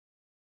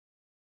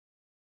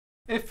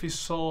If we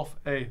solve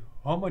a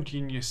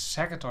homogeneous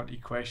second-order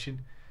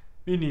equation,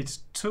 we need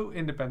two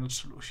independent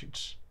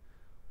solutions.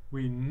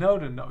 We know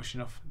the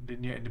notion of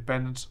linear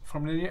independence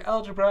from linear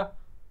algebra,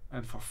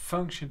 and for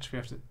functions we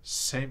have the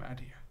same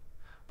idea.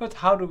 But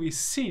how do we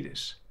see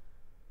this?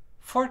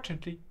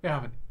 Fortunately, we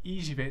have an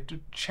easy way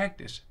to check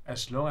this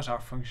as long as our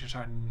functions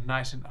are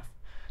nice enough.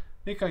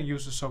 We can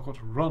use the so-called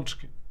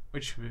Wronskian,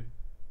 which we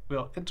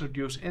will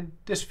introduce in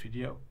this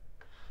video.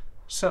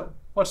 So,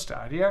 what's the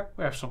idea?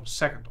 We have some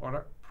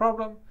second-order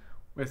problem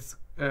with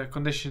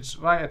conditions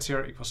y at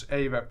 0 equals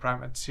a, y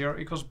prime at 0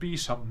 equals b,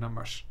 some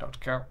numbers, don't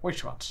care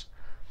which ones.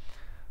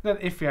 Then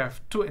if we have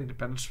two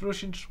independent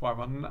solutions,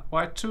 y1 and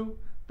y2,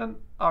 then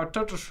our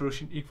total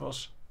solution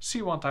equals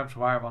c1 times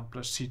y1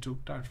 plus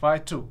c2 times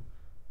y2.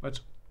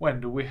 But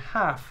when do we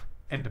have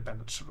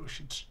independent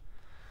solutions?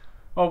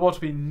 Well, what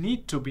we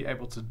need to be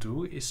able to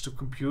do is to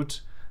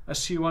compute a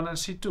c1 and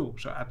c2.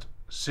 So at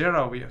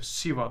 0 we have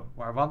c1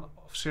 y1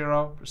 of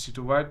 0 plus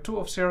c2 y2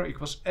 of 0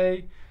 equals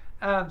a,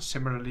 and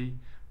similarly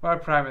y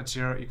prime at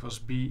 0 equals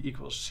b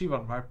equals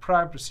c1 y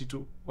prime plus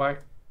c2 y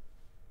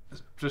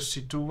plus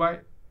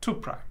c2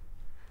 y2 prime.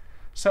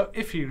 So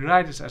if we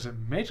write this as a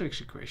matrix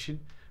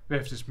equation, we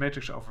have this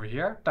matrix over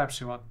here times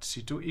c1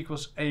 c2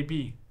 equals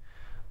ab,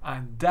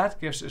 and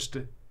that gives us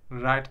the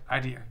right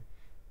idea.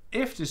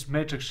 If this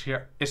matrix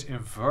here is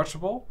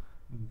invertible,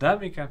 then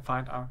we can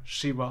find our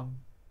c1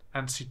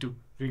 and c2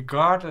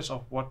 regardless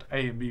of what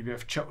a and b we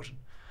have chosen.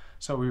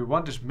 So we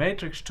want this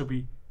matrix to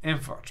be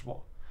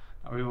invertible.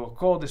 Now we will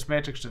call this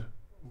matrix the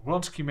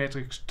Wronskian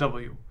matrix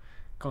W,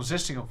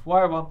 consisting of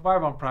y1,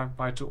 y1 prime,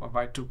 y2 and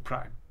y2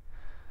 prime.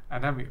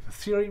 And then we have a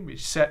theorem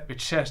which says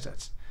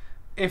that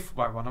if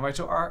y1 and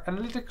y2 are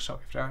analytic, so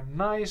if they are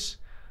nice,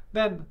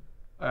 then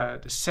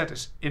the set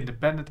is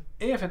independent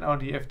if and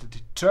only if the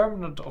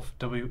determinant of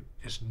W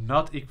is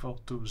not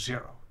equal to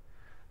 0.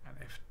 And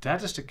if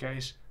that is the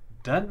case,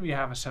 then we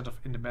have a set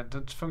of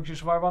independent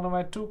functions y1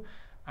 and y2,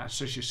 and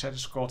such a set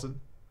is called a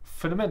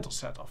fundamental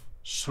set of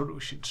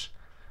solutions.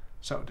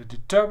 So the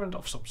determinant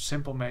of some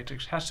simple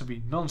matrix has to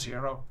be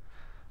non-zero.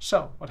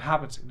 So what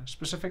happens in a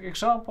specific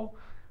example?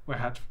 We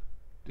had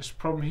this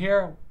problem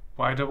here,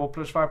 y double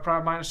plus y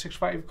prime minus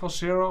 6y equals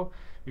 0.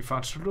 We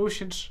found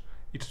solutions,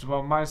 e to the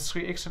power minus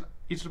 3x and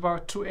e to the power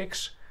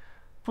 2x.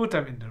 Put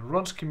them in the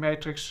Wronskian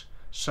matrix,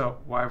 so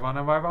y1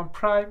 and y1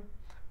 prime,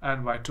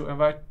 and y2 and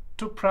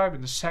y2 prime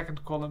in the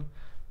second column.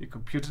 We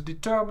compute the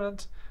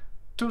determinant.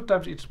 2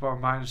 times e to the power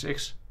minus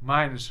x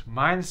minus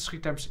minus 3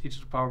 times e to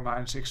the power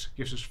minus x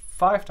gives us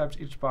 5 times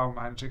e to the power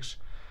minus x,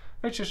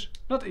 which is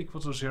not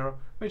equal to 0,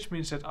 which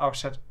means that our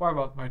set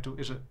y1 y2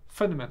 is a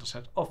fundamental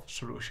set of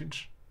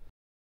solutions.